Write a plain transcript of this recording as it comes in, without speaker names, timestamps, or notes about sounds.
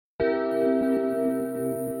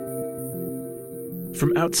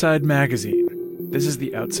From Outside Magazine, this is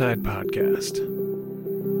the Outside Podcast.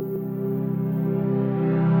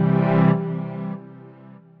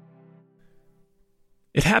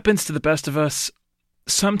 It happens to the best of us.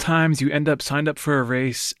 Sometimes you end up signed up for a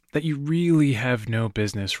race that you really have no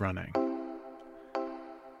business running.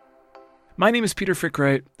 My name is Peter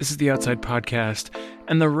Frick-Wright, this is the Outside Podcast,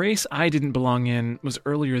 and the race I didn't belong in was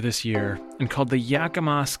earlier this year and called the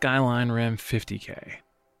Yakima Skyline Rim 50K.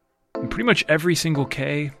 And pretty much every single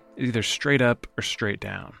K is either straight up or straight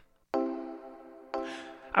down.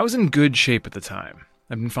 I was in good shape at the time.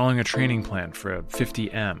 I'd been following a training plan for a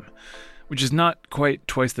 50M, which is not quite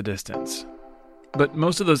twice the distance. But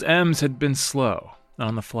most of those M's had been slow, not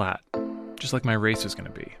on the flat, just like my race was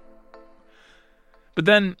going to be. But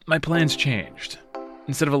then my plans changed.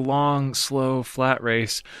 Instead of a long, slow, flat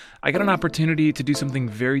race, I got an opportunity to do something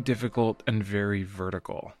very difficult and very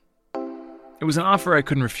vertical. It was an offer I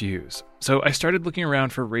couldn't refuse, so I started looking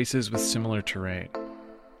around for races with similar terrain.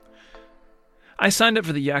 I signed up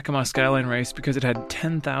for the Yakima Skyline race because it had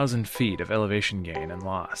 10,000 feet of elevation gain and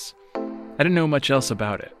loss. I didn't know much else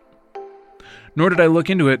about it. Nor did I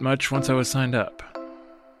look into it much once I was signed up.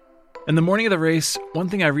 And the morning of the race, one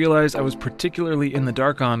thing I realized I was particularly in the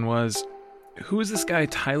dark on was, who is this guy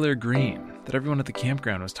Tyler Green that everyone at the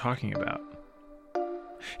campground was talking about?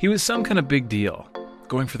 He was some kind of big deal,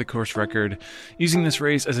 going for the course record, using this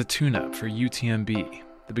race as a tune-up for UTMB,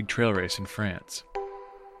 the big trail race in France.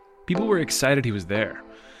 People were excited he was there.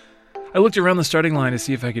 I looked around the starting line to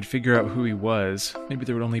see if I could figure out who he was. Maybe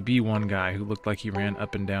there would only be one guy who looked like he ran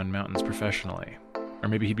up and down mountains professionally. Or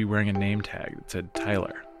maybe he'd be wearing a name tag that said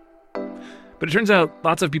Tyler. But it turns out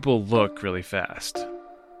lots of people look really fast.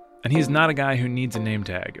 And he's not a guy who needs a name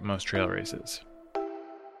tag at most trail races.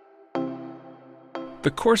 The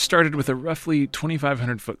course started with a roughly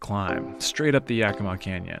 2,500-foot climb straight up the Yakima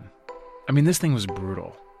Canyon. I mean, this thing was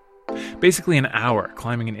brutal. Basically an hour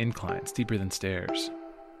climbing an incline steeper than stairs.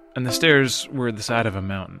 And the stairs were the side of a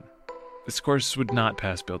mountain. This course would not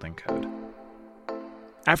pass building code.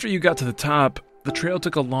 After you got to the top, the trail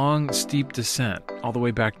took a long, steep descent all the way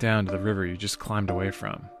back down to the river you just climbed away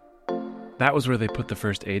from. That was where they put the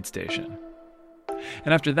first aid station.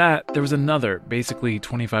 And after that, there was another, basically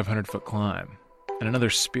 2,500-foot climb, and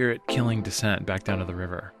another spirit-killing descent back down to the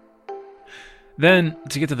river. Then,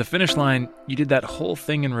 to get to the finish line, you did that whole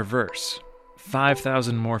thing in reverse,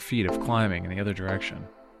 5,000 more feet of climbing in the other direction.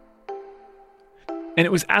 And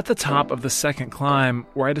it was at the top of the second climb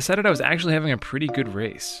where I decided I was actually having a pretty good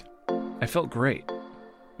race. I felt great.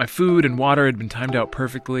 My food and water had been timed out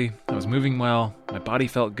perfectly, I was moving well, my body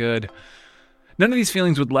felt good. None of these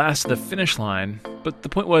feelings would last to the finish line, but the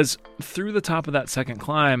point was, through the top of that second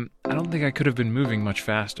climb, I don't think I could have been moving much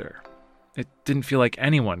faster. It didn't feel like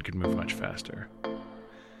anyone could move much faster.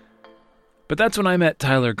 But that's when I met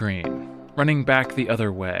Tyler Green, running back the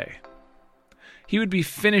other way. He would be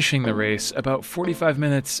finishing the race about 45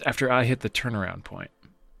 minutes after I hit the turnaround point.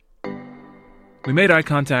 We made eye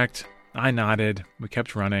contact, I nodded, we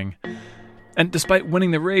kept running, and despite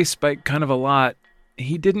winning the race by kind of a lot,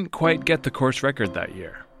 he didn't quite get the course record that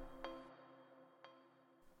year.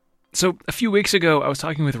 So a few weeks ago, I was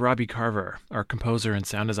talking with Robbie Carver, our composer and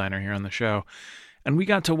sound designer here on the show, and we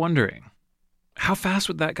got to wondering, how fast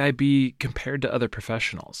would that guy be compared to other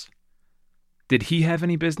professionals? Did he have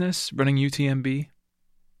any business running UTMB?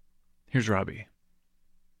 Here's Robbie.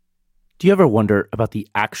 Do you ever wonder about the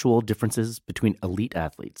actual differences between elite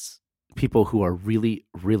athletes, people who are really,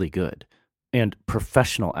 really good, and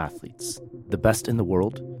professional athletes, the best in the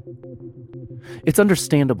world? It's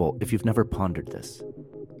understandable if you've never pondered this.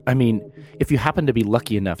 I mean, if you happen to be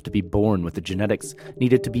lucky enough to be born with the genetics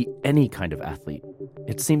needed to be any kind of athlete,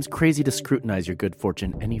 it seems crazy to scrutinize your good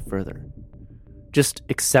fortune any further. Just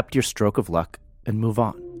accept your stroke of luck and move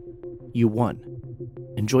on. You won.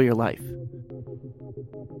 Enjoy your life.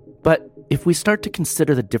 But if we start to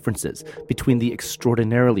consider the differences between the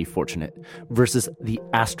extraordinarily fortunate versus the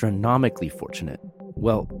astronomically fortunate,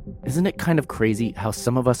 well, isn't it kind of crazy how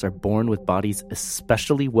some of us are born with bodies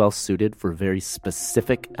especially well suited for very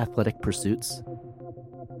specific athletic pursuits?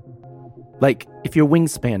 Like, if your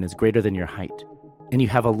wingspan is greater than your height, and you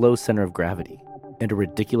have a low center of gravity, and a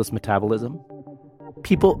ridiculous metabolism,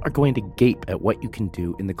 people are going to gape at what you can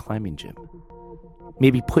do in the climbing gym.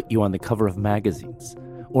 Maybe put you on the cover of magazines,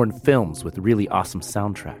 or in films with really awesome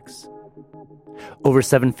soundtracks. Over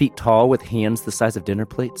 7 feet tall with hands the size of dinner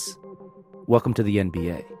plates? Welcome to the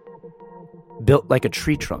NBA. Built like a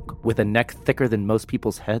tree trunk with a neck thicker than most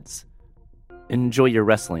people's heads? Enjoy your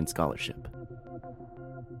wrestling scholarship.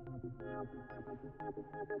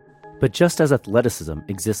 But just as athleticism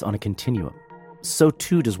exists on a continuum, so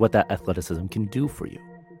too does what that athleticism can do for you.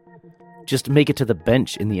 Just make it to the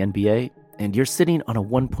bench in the NBA, and you're sitting on a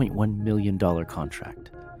 $1.1 million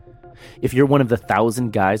contract. If you're one of the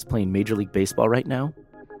 1,000 guys playing Major League Baseball right now,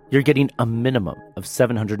 you're getting a minimum of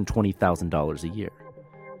 $720,000 a year.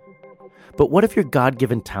 But what if your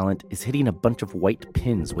God-given talent is hitting a bunch of white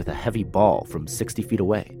pins with a heavy ball from 60 feet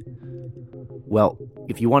away? Well,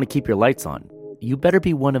 if you want to keep your lights on, you better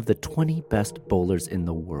be one of the 20 best bowlers in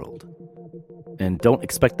the world. And don't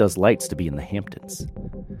expect those lights to be in the Hamptons.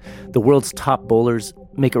 The world's top bowlers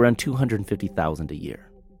make around $250,000 a year.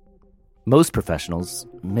 Most professionals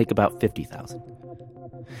make about $50,000.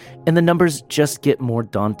 And the numbers just get more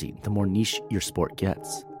daunting the more niche your sport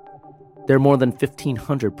gets. There are more than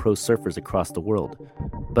 1,500 pro surfers across the world,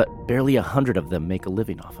 but barely 100 of them make a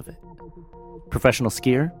living off of it. Professional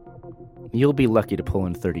skier? You'll be lucky to pull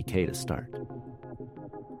in $30K to start.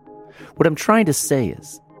 What I'm trying to say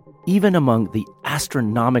is, even among the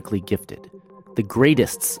astronomically gifted, the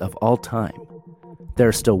greatest of all time, there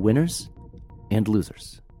are still winners and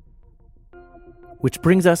losers. Which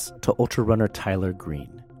brings us to ultra-runner Tyler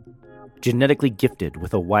Green. Genetically gifted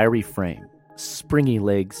with a wiry frame, springy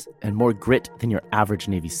legs, and more grit than your average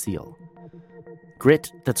Navy SEAL.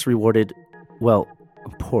 Grit that's rewarded, well,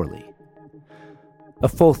 poorly. A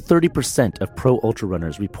full 30% of pro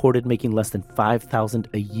ultra-runners reported making less than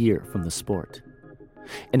 $5,000 a year from the sport.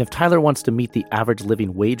 And if Tyler wants to meet the average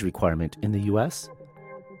living wage requirement in the U.S.,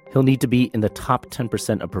 he'll need to be in the top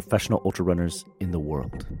 10% of professional ultra-runners in the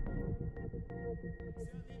world.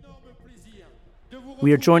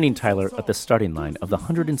 We are joining Tyler at the starting line of the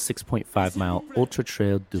 106.5-mile Ultra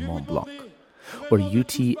Trail du Mont Blanc, or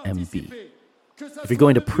UTMB. If you're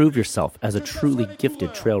going to prove yourself as a truly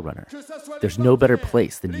gifted trail runner, there's no better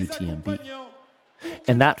place than UTMB.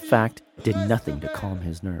 And that fact did nothing to calm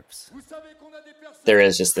his nerves. There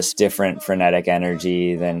is just this different frenetic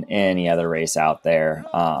energy than any other race out there,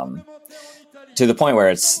 to the point where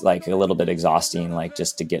it's like a little bit exhausting, like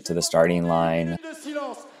just to get to the starting line.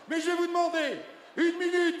 Une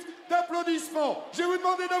minute d'applaudissement. Je vais vous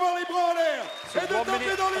demander d'avoir les bras en l'air et de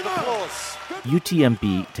taper dans les mains.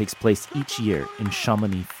 UTMB takes place each year in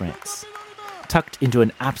Chamonix, France. Tucked into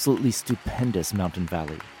an absolutely stupendous mountain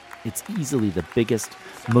valley, it's easily the biggest,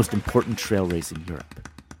 most important trail race in Europe.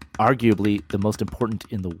 Arguably the most important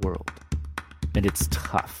in the world. And it's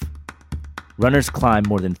tough. Runners climb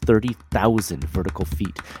more than 30,000 vertical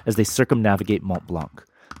feet as they circumnavigate Mont Blanc,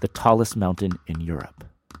 the tallest mountain in Europe.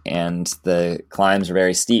 And the climbs are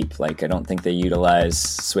very steep. Like, I don't think they utilize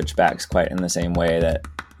switchbacks quite in the same way that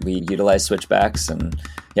we utilize switchbacks. And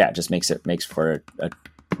yeah, it just makes for a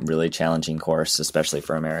really challenging course, especially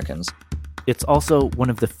for Americans. It's also one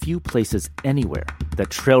of the few places anywhere that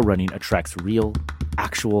trail running attracts real,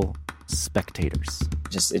 actual spectators.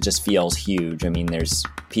 It just feels huge. I mean, there's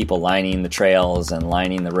people lining the trails and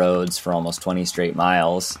lining the roads for almost 20 straight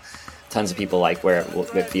miles. Tons of people, like where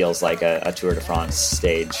it feels like a Tour de France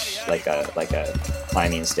stage, like a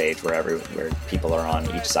climbing stage where people are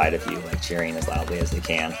on each side of you, like cheering as loudly as they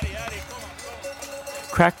can.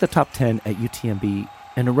 Crack the top 10 at UTMB,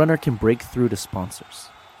 and a runner can break through to sponsors,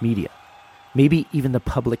 media, maybe even the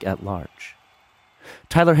public at large.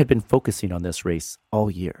 Tyler had been focusing on this race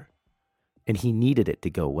all year, and he needed it to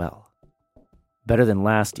go well. Better than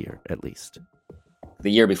last year, at least. The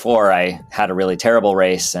year before, I had a really terrible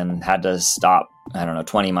race and had to stop,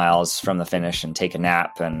 20 miles from the finish and take a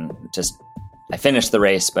nap. And I finished the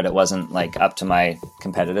race, but it wasn't like up to my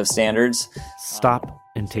competitive standards. Stop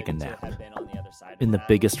and take a nap in the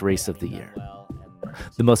biggest race of the year,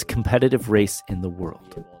 the most competitive race in the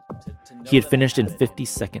world. He had finished in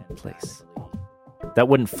 52nd place. That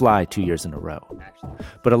wouldn't fly 2 years in a row.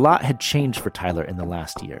 But a lot had changed for Tyler in the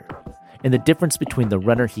last year, and the difference between the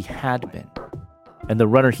runner he had been and the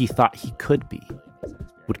runner he thought he could be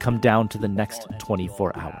would come down to the next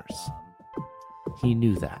 24 hours. He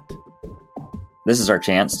knew that. This is our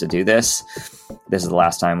chance to do this. This is the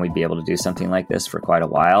last time we'd be able to do something like this for quite a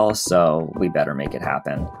while, so we better make it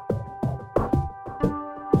happen.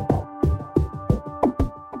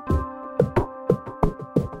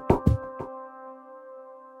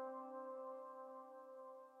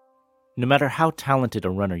 No matter how talented a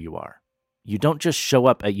runner you are, you don't just show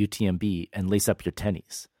up at UTMB and lace up your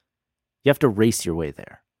tennies. You have to race your way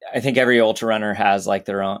there. I think every ultra runner has like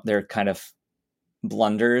their kind of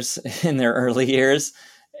blunders in their early years,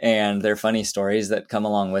 and their funny stories that come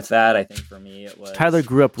along with that. I think for me, it was... Tyler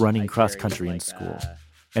grew up running cross country in school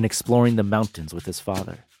and exploring the mountains with his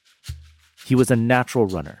father. He was a natural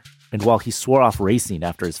runner, and while he swore off racing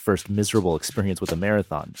after his first miserable experience with a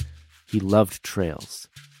marathon, he loved trails.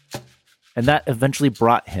 And that eventually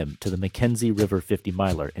brought him to the Mackenzie River 50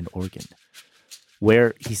 miler in Oregon,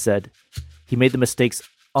 where, he said, he made the mistakes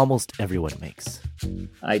almost everyone makes.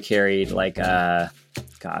 I carried like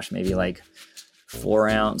maybe like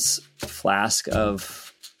 4-ounce flask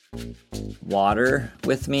of water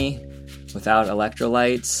with me without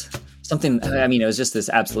electrolytes. It was just this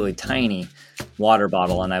absolutely tiny water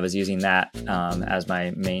bottle, and I was using that as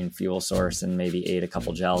my main fuel source, and maybe ate a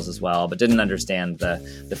couple gels as well, but didn't understand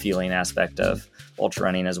the fueling aspect of ultra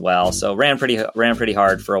running as well. So ran pretty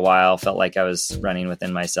hard for a while, felt like I was running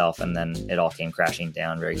within myself, and then it all came crashing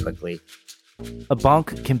down very quickly. A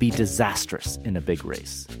bonk can be disastrous in a big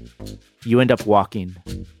race. You end up walking,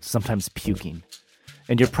 sometimes puking,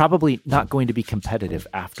 and you're probably not going to be competitive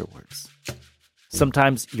afterwards.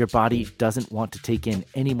 Sometimes your body doesn't want to take in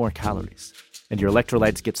any more calories, and your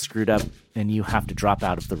electrolytes get screwed up, and you have to drop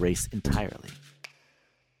out of the race entirely.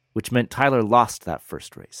 Which meant Tyler lost that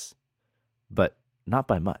first race, but not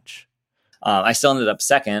by much. I still ended up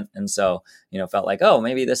second, and so felt like, oh,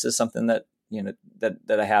 maybe this is something that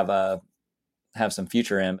that I have some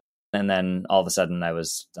future in. And then all of a sudden, I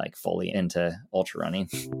was like fully into ultra running.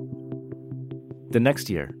 The next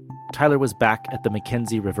year, Tyler was back at the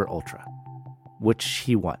Mackenzie River Ultra, which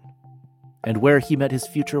he won, and where he met his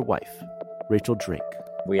future wife, Rachel Drake.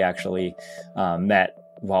 We actually met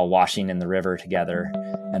while washing in the river together,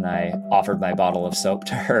 and I offered my bottle of soap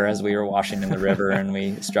to her as we were washing in the river, and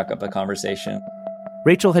we struck up a conversation.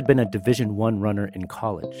 Rachel had been a Division I runner in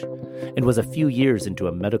college and was a few years into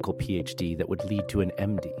a medical PhD that would lead to an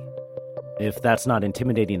MD. If that's not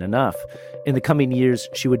intimidating enough, in the coming years,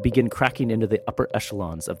 she would begin cracking into the upper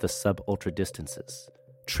echelons of the sub-ultra distances,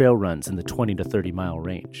 trail runs in the 20 to 30 mile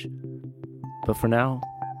range. But for now,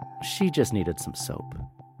 she just needed some soap.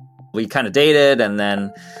 We kind of dated and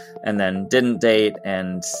then didn't date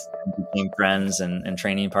and became friends and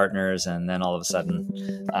training partners. And then all of a sudden,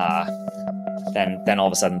 then all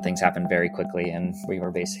of a sudden things happened very quickly, and we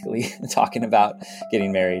were basically talking about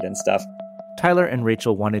getting married and stuff. Tyler and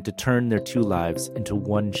Rachel wanted to turn their two lives into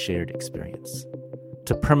one shared experience,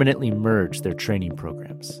 to permanently merge their training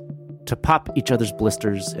programs, to pop each other's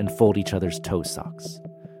blisters and fold each other's toe socks,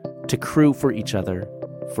 to crew for each other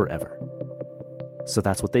forever. So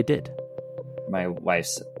that's what they did. My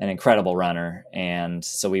wife's an incredible runner, and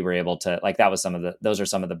so we were able to, those are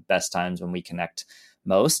some of the best times when we connect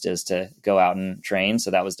most, is to go out and train. So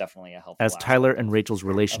that was definitely a helpful. As Tyler and Rachel's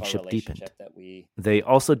relationship deepened, they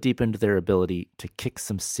also deepened their ability to kick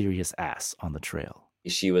some serious ass on the trail.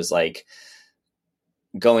 She was like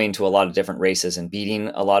going to a lot of different races and beating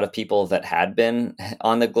a lot of people that had been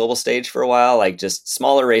on the global stage for a while, like just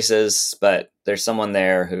smaller races, but there's someone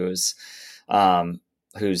there who's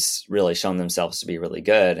really shown themselves to be really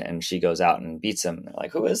good, and she goes out and beats them. They're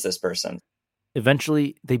like, who is this person?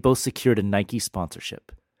 Eventually, they both secured a Nike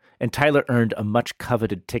sponsorship, and Tyler earned a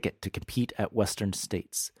much-coveted ticket to compete at Western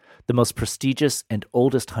States, the most prestigious and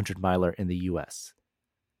oldest 100-miler in the U.S.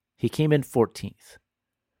 He came in 14th.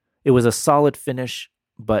 It was a solid finish,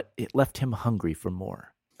 but it left him hungry for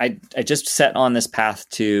more. I just set on this path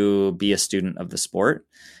to be a student of the sport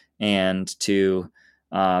and to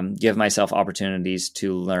give myself opportunities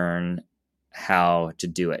to learn how to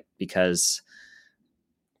do it, because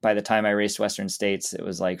by the time I raced Western States, it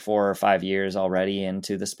was like 4 or 5 years already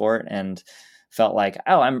into the sport, and felt like,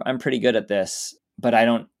 oh, I'm pretty good at this, but I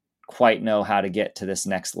don't quite know how to get to this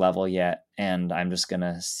next level yet. And I'm just going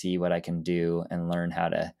to see what I can do and learn how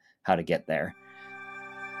to get there.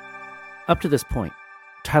 Up to this point,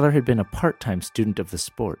 Tyler had been a part-time student of the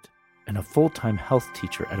sport and a full-time health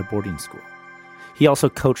teacher at a boarding school. He also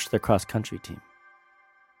coached their cross-country team.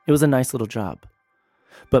 It was a nice little job.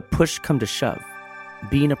 But push come to shove,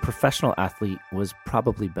 being a professional athlete was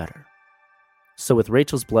probably better. So with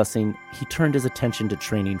Rachel's blessing, he turned his attention to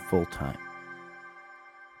training full-time.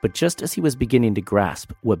 But just as he was beginning to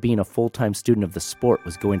grasp what being a full-time student of the sport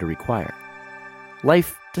was going to require,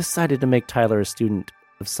 life decided to make Tyler a student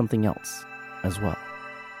of something else as well.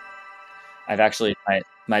 I've actually,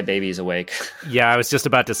 my baby's awake. Yeah, I was just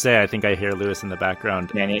about to say, I think I hear Lewis in the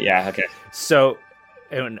background. Yeah, okay. So,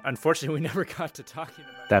 unfortunately, we never got to talking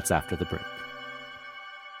about... That's after the break.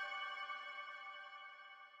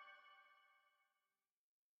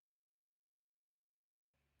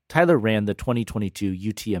 Tyler ran the 2022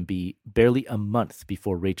 UTMB barely a month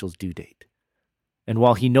before Rachel's due date. And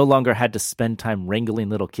while he no longer had to spend time wrangling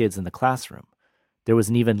little kids in the classroom, there was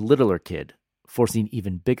an even littler kid forcing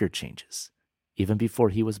even bigger changes, even before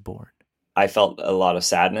he was born. I felt a lot of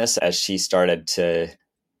sadness as she started to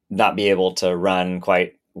not be able to run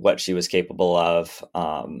quite what she was capable of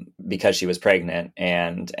because she was pregnant,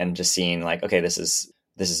 and just seeing like, okay, this is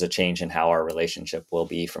this is a change in how our relationship will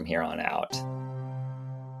be from here on out.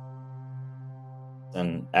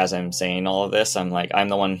 And as I'm saying all of this, I'm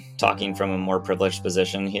the one talking from a more privileged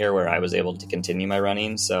position here where I was able to continue my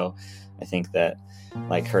running. So I think that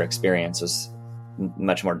like her experience was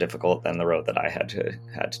much more difficult than the road that I had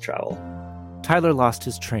to travel. Tyler lost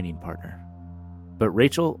his training partner, but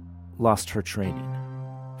Rachel lost her training.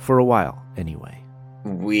 For a while, anyway.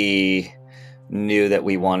 We knew that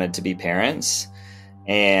we wanted to be parents,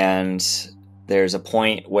 and there's a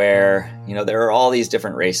point where, there are all these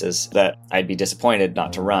different races that I'd be disappointed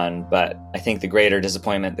not to run, but I think the greater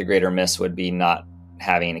disappointment, the greater miss would be not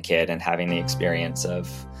having a kid and having the experience of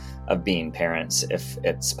being parents if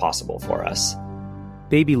it's possible for us.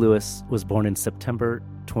 Baby Lewis was born in September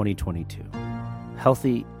 2022,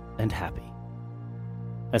 healthy and happy.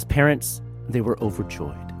 As parents, they were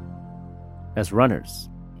overjoyed. As runners,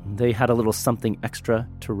 they had a little something extra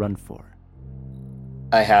to run for.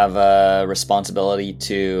 I have a responsibility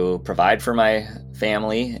to provide for my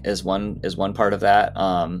family is one part of that.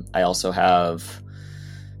 I also have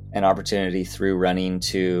an opportunity through running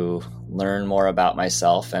to learn more about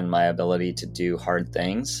myself and my ability to do hard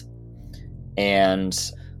things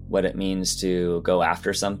and what it means to go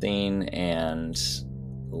after something and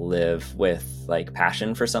live with like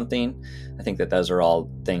passion for something. I think that those are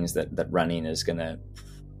all things that running is going to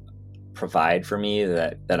provide for me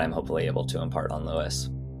that I'm hopefully able to impart on Lewis.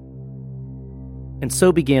 And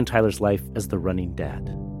so began Tyler's life as the running dad.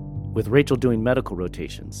 With Rachel doing medical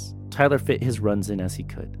rotations, Tyler fit his runs in as he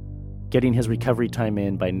could, getting his recovery time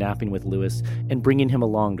in by napping with Lewis and bringing him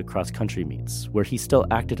along to cross-country meets, where he still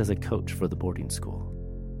acted as a coach for the boarding school.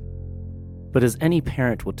 But as any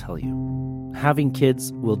parent will tell you, having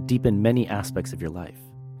kids will deepen many aspects of your life,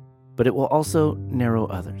 but it will also narrow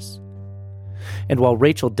others. And while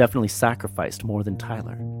Rachel definitely sacrificed more than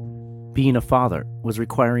Tyler, being a father was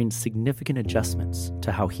requiring significant adjustments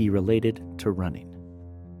to how he related to running.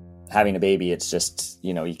 Having a baby, it's just,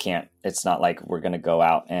 it's not like we're going to go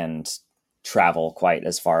out and travel quite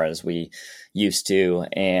as far as we used to.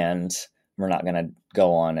 And we're not going to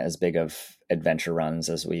go on as big of adventure runs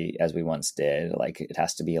as we once did. Like, it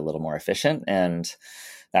has to be a little more efficient. And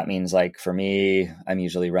that means, like, for me, I'm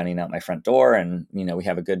usually running out my front door, and, we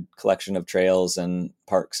have a good collection of trails and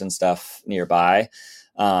parks and stuff nearby.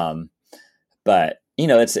 But,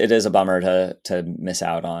 it is a bummer to miss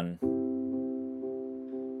out on.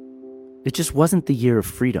 It just wasn't the year of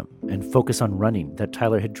freedom and focus on running that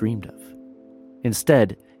Tyler had dreamed of.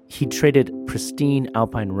 Instead, he traded pristine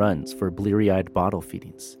alpine runs for bleary-eyed bottle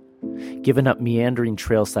feedings, given up meandering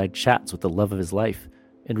trailside chats with the love of his life,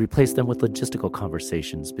 and replaced them with logistical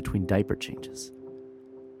conversations between diaper changes.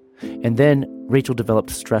 And then Rachel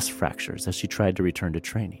developed stress fractures as she tried to return to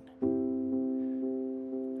training.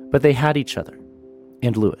 But they had each other,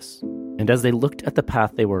 and Lewis, and as they looked at the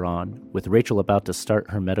path they were on, with Rachel about to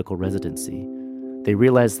start her medical residency, they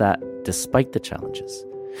realized that, despite the challenges,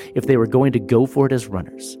 if they were going to go for it as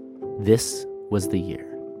runners, this was the year.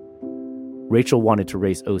 Rachel wanted to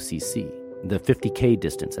race OCC, the 50K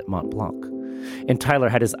distance at Mont Blanc, and Tyler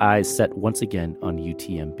had his eyes set once again on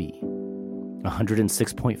UTMB,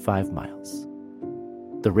 106.5 miles.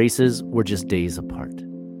 The races were just days apart.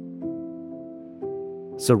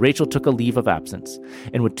 So Rachel took a leave of absence,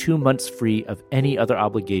 and with 2 months free of any other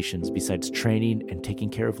obligations besides training and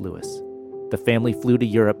taking care of Lewis, the family flew to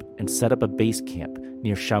Europe and set up a base camp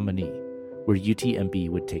near Chamonix, where UTMB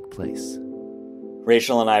would take place.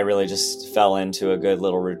 Rachel and I really just fell into a good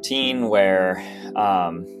little routine where,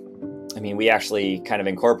 we actually kind of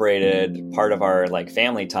incorporated part of our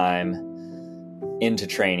family time into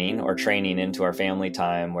training, or training into our family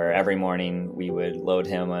time, where every morning we would load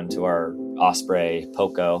him onto our Osprey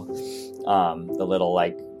Poco, the little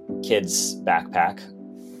kids backpack,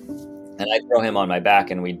 and I'd throw him on my back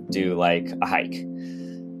and we'd do a hike.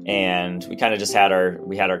 And we kind of just had our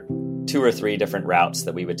 2 or 3 different routes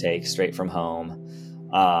that we would take straight from home.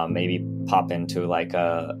 Maybe pop into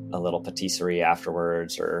a little patisserie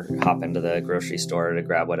afterwards, or hop into the grocery store to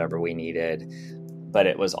grab whatever we needed. But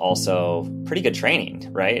it was also pretty good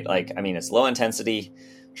training, right? It's low intensity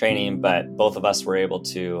training, but both of us were able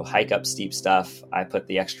to hike up steep stuff. I put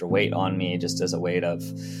the extra weight on me just as a way of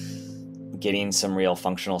getting some real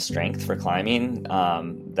functional strength for climbing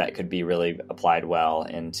that could be really applied well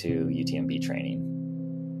into UTMB training.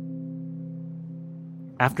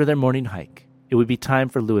 After their morning hike, it would be time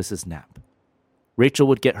for Lewis's nap. Rachel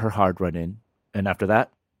would get her hard run in, and after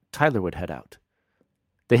that, Tyler would head out.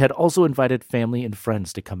 They had also invited family and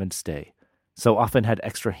friends to come and stay, so often had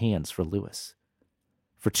extra hands for Lewis.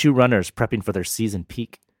 For 2 runners prepping for their season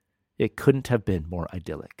peak, it couldn't have been more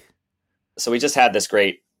idyllic. So we just had this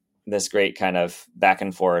great kind of back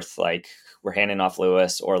and forth, like we're handing off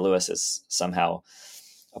Lewis, or Lewis is somehow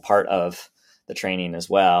a part of the training as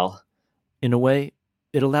well. In a way,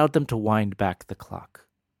 it allowed them to wind back the clock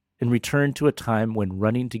and return to a time when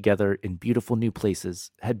running together in beautiful new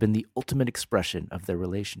places had been the ultimate expression of their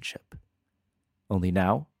relationship. Only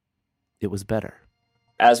now, it was better.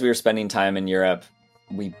 As we were spending time in Europe,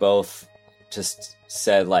 we both just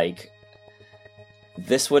said, like,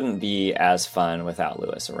 this wouldn't be as fun without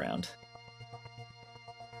Lewis around.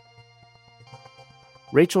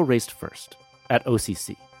 Rachel raced first, at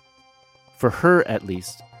OCC. For her, at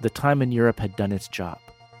least, the time in Europe had done its job.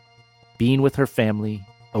 Being with her family,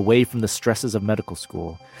 away from the stresses of medical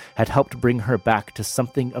school, had helped bring her back to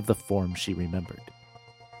something of the form she remembered.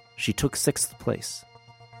 She took 6th place.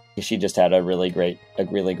 She just had a really great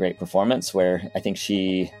performance where I think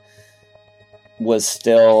she was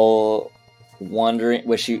still wondering,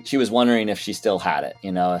 she was wondering if she still had it,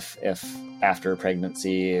 if after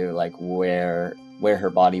pregnancy, like where her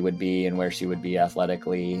body would be and where she would be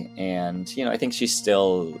athletically. And, I think she's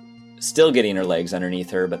still getting her legs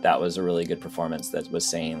underneath her, but that was a really good performance that was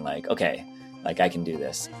saying, like, okay, like I can do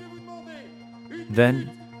this.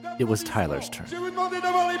 Then it was Tyler's turn.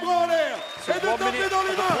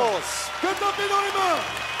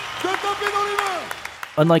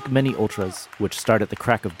 Unlike many ultras, which start at the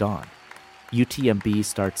crack of dawn, UTMB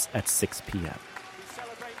starts at 6 p.m.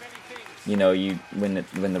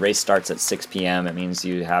 When the race starts at 6 p.m., it means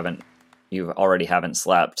you already haven't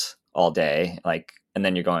slept all day, like, and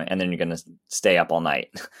then you're going to stay up all night,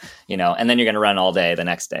 and then you're going to run all day the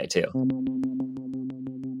next day too.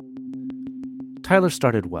 Tyler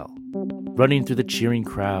started well, running through the cheering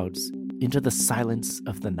crowds into the silence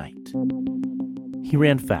of the night. He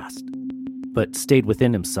ran fast, but stayed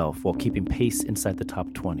within himself while keeping pace inside the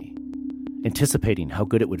top 20, anticipating how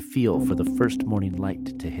good it would feel for the first morning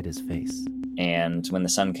light to hit his face. And when the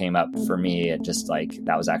sun came up for me, it just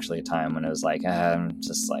that was actually a time when it was like, I'm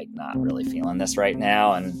just not really feeling this right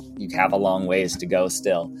now. And you have a long ways to go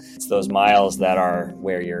still. It's those miles that are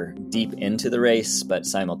where you're deep into the race, but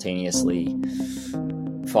simultaneously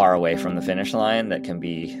far away from the finish line that can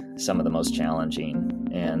be some of the most challenging.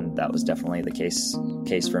 And that was definitely the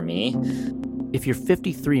case for me. If you're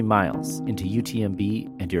 53 miles into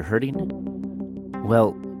UTMB and you're hurting,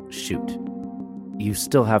 well, shoot. You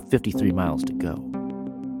still have 53 miles to go.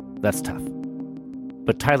 That's tough.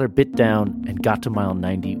 But Tyler bit down and got to mile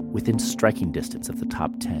 90 within striking distance of the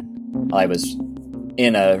top 10. I was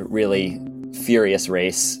in a really furious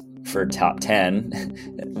race for top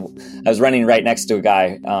 10. I was running right next to a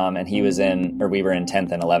guy, and we were in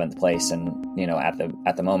 10th and 11th place. And,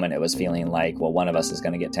 at the moment it was feeling like, well, one of us is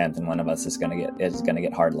going to get 10th and one of us is going to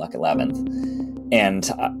get hard luck 11th.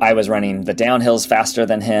 And I was running the downhills faster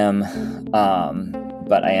than him,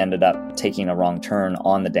 but I ended up taking a wrong turn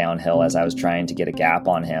on the downhill as I was trying to get a gap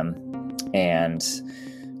on him, and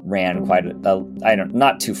ran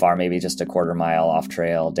not too far, maybe just a quarter mile off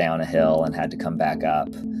trail down a hill, and had to come back up.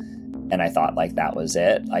 And I thought that was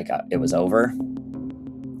it, it was over.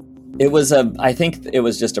 I think it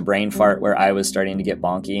was just a brain fart where I was starting to get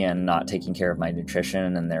bonky and not taking care of my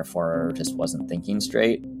nutrition, and therefore just wasn't thinking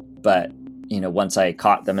straight. But once I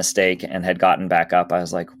caught the mistake and had gotten back up, I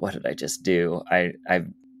was like, what did I just do? I've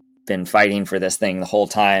been fighting for this thing the whole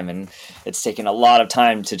time, and it's taken a lot of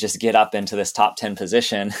time to just get up into this top 10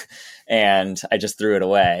 position, and I just threw it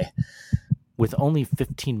away. With only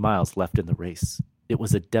 15 miles left in the race, it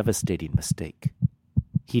was a devastating mistake.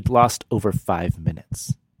 He'd lost over 5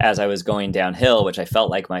 minutes. As I was going downhill, which I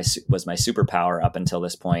felt like was my superpower up until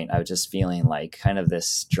this point, I was just feeling like kind of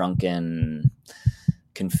this drunken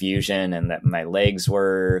confusion, and that my legs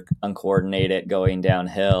were uncoordinated going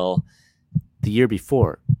downhill. The year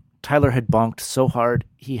before, Tyler had bonked so hard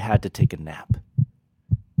he had to take a nap.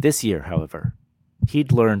 This year, however,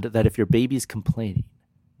 he'd learned that if your baby's complaining,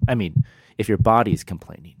 if your body's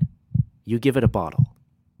complaining, you give it a bottle.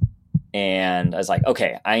 And I was like,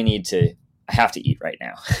 okay, I have to eat right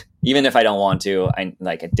now. Even if I don't want to, I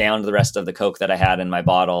downed the rest of the Coke that I had in my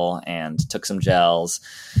bottle and took some gels.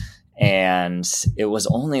 And it was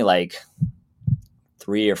only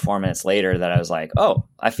 3 or 4 minutes later that I was like, oh,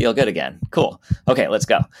 I feel good again. Cool. Okay, let's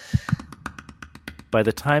go. By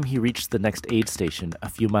the time he reached the next aid station a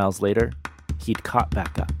few miles later, he'd caught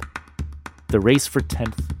back up. The race for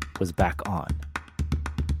 10th was back on.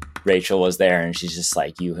 Rachel was there, and she's just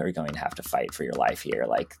like, you are going to have to fight for your life here.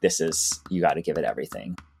 You got to give it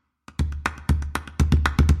everything.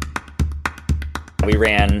 We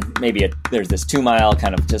ran there's this 2 mile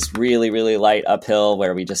kind of just really, really light uphill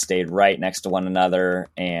where we just stayed right next to one another.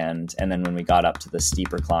 And then when we got up to the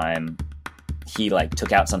steeper climb, he like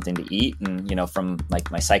took out something to eat. And, you know, from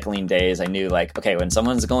like my cycling days, I knew like, okay, when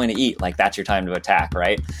someone's going to eat, like that's your time to attack,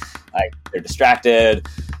 right? Like they're distracted.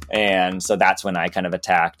 And so that's when I kind of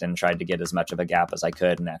attacked and tried to get as much of a gap as I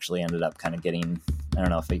could, and actually ended up kind of getting, I don't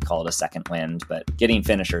know if we call it a second wind, but getting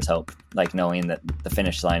finisher's hope, like knowing that the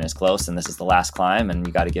finish line is close and this is the last climb and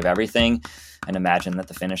you got to give everything, and imagine that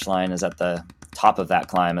the finish line is at the top of that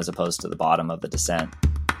climb as opposed to the bottom of the descent.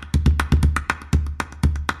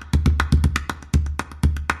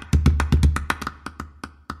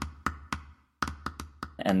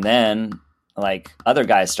 And then like other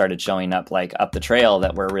guys started showing up like up the trail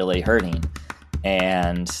that were really hurting.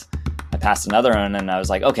 And I passed another one and I was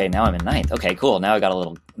like, okay, now I'm in ninth. Okay, cool. Now I got a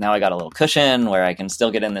little cushion where I can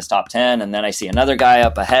still get in this top 10. And then I see another guy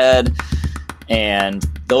up ahead. And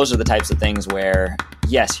those are the types of things where,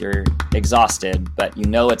 yes, you're exhausted, but you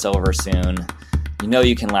know it's over soon. You know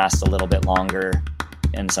you can last a little bit longer,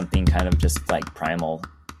 and something kind of just like primal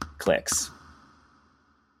clicks,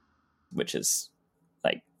 which is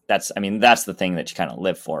like, that's the thing that you kind of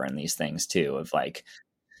live for in these things too, of like,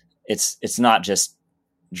 it's not just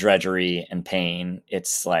drudgery and pain.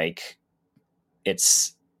 It's like,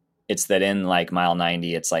 it's that in like mile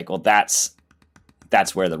 90, it's like, well, that's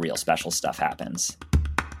where the real special stuff happens.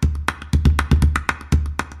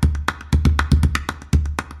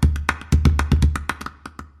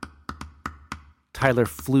 Tyler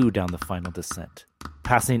flew down the final descent,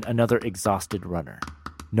 passing another exhausted runner,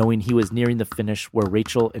 knowing he was nearing the finish where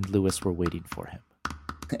Rachel and Lewis were waiting for him.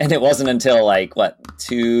 And it wasn't until like,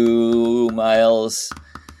 2 miles,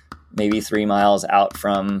 maybe 3 miles out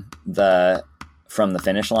from the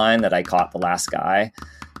finish line that I caught the last guy.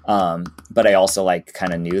 But I also like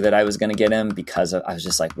kind of knew that I was going to get him because I was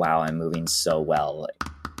just like, wow, I'm moving so well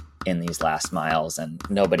in these last miles and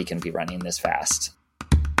nobody can be running this fast.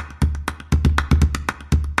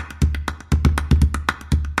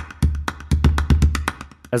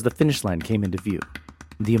 As the finish line came into view,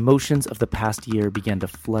 the emotions of the past year began to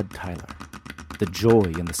flood Tyler. The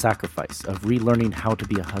joy and the sacrifice of relearning how to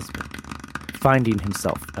be a husband, finding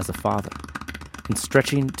himself as a father, and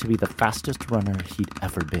stretching to be the fastest runner he'd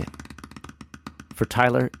ever been. For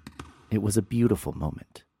Tyler, it was a beautiful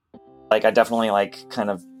moment. Like I definitely like kind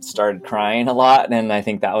of started crying a lot, and I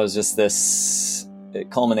think that was just this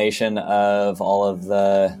culmination of all of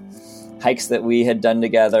the hikes that we had done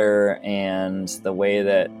together and the way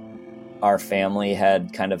that our family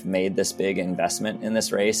had kind of made this big investment in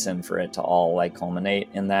this race, and for it to all like culminate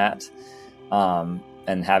in that,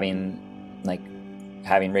 and having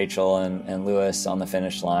Rachel and Lewis on the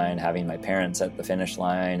finish line, having my parents at the finish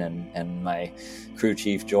line, and my crew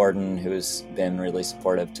chief Jordan, who's been really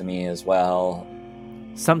supportive to me as well.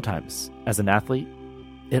 Sometimes, as an athlete,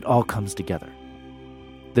 it all comes together.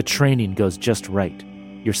 The training goes just right.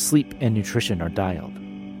 Your sleep and nutrition are dialed.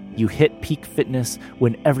 You hit peak fitness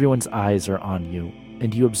when everyone's eyes are on you,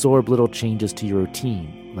 and you absorb little changes to your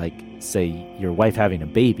routine, like, say, your wife having a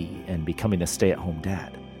baby and becoming a stay-at-home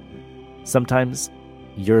dad. Sometimes,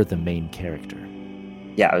 you're the main character.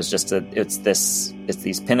 Yeah, it's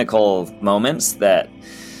these pinnacle moments that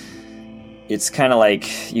it's kind of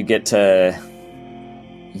like you get kind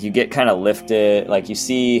of lifted, like you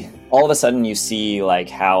see, all of a sudden you see like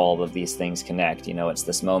how all of these things connect. You know, it's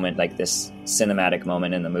this moment, like this cinematic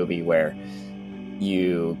moment in the movie where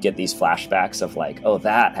you get these flashbacks of like, oh,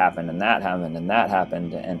 that happened and that happened and that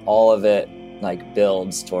happened, and all of it like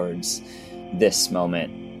builds towards this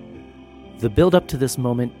moment. The build up to this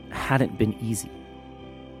moment hadn't been easy.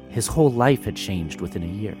 His whole life had changed within a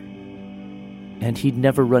year, and he'd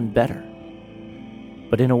never run better.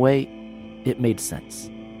 But in a way, it made sense.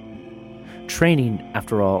 Training,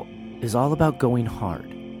 after all, is all about going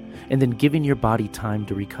hard and then giving your body time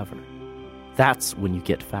to recover. That's when you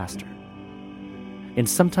get faster. And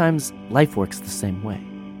sometimes life works the same way.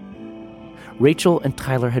 Rachel and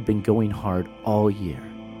Tyler had been going hard all year,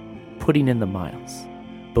 putting in the miles,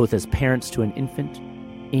 both as parents to an infant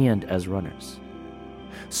and as runners.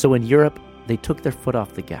 So in Europe, they took their foot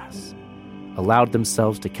off the gas, allowed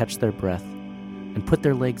themselves to catch their breath, and put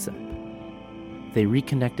their legs up. They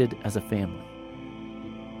reconnected as a family.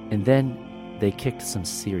 And then they kicked some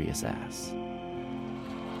serious ass.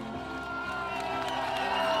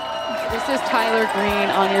 This is Tyler Green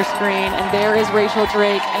on your screen, and there is Rachel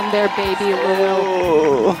Drake and their baby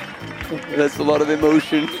Lou. Oh, that's a lot of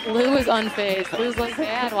emotion. Lou is unfazed. Lou's like,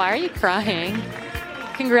 Dad, why are you crying?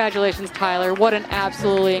 Congratulations, Tyler. What an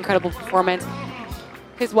absolutely incredible performance.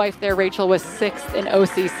 His wife there, Rachel, was 6th in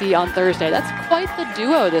OCC on Thursday. That's quite the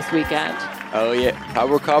duo this weekend. Oh, yeah.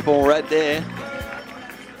 Power couple right there.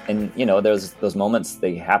 And, you know, there's those moments,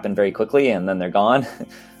 they happen very quickly and then they're gone.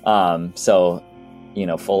 So,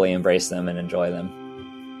 fully embrace them and enjoy them.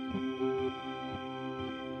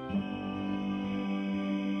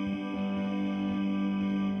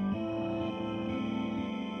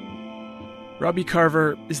 Robbie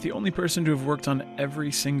Carver is the only person to have worked on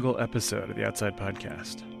every single episode of the Outside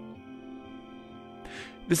Podcast.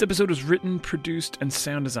 This episode was written, produced, and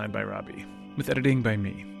sound designed by Robbie, with editing by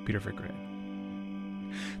me, Peter Frickray.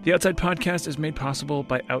 The Outside Podcast is made possible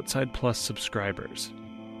by Outside Plus subscribers.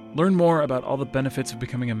 Learn more about all the benefits of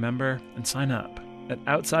becoming a member and sign up at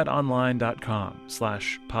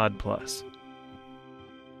outsideonline.com/podplus.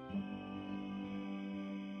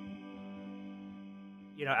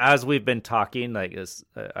 As we've been talking,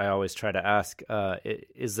 I always try to ask,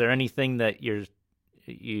 is there anything that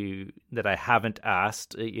that I haven't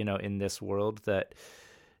asked, in this world that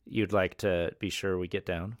you'd like to be sure we get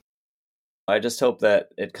down? I just hope that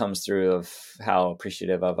it comes through of how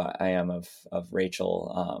appreciative I am of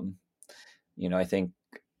Rachel. I think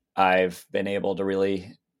I've been able to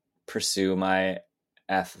really pursue my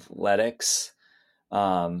athletics,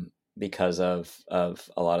 because of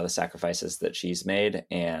a lot of the sacrifices that she's made.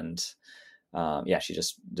 And she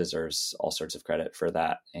just deserves all sorts of credit for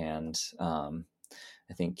that. And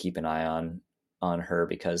I think keep an eye on her,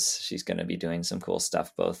 because she's going to be doing some cool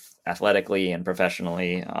stuff, both athletically and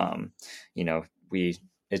professionally.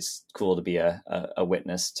 It's cool to be a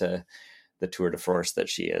witness to the tour de force that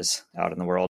she is out in the world.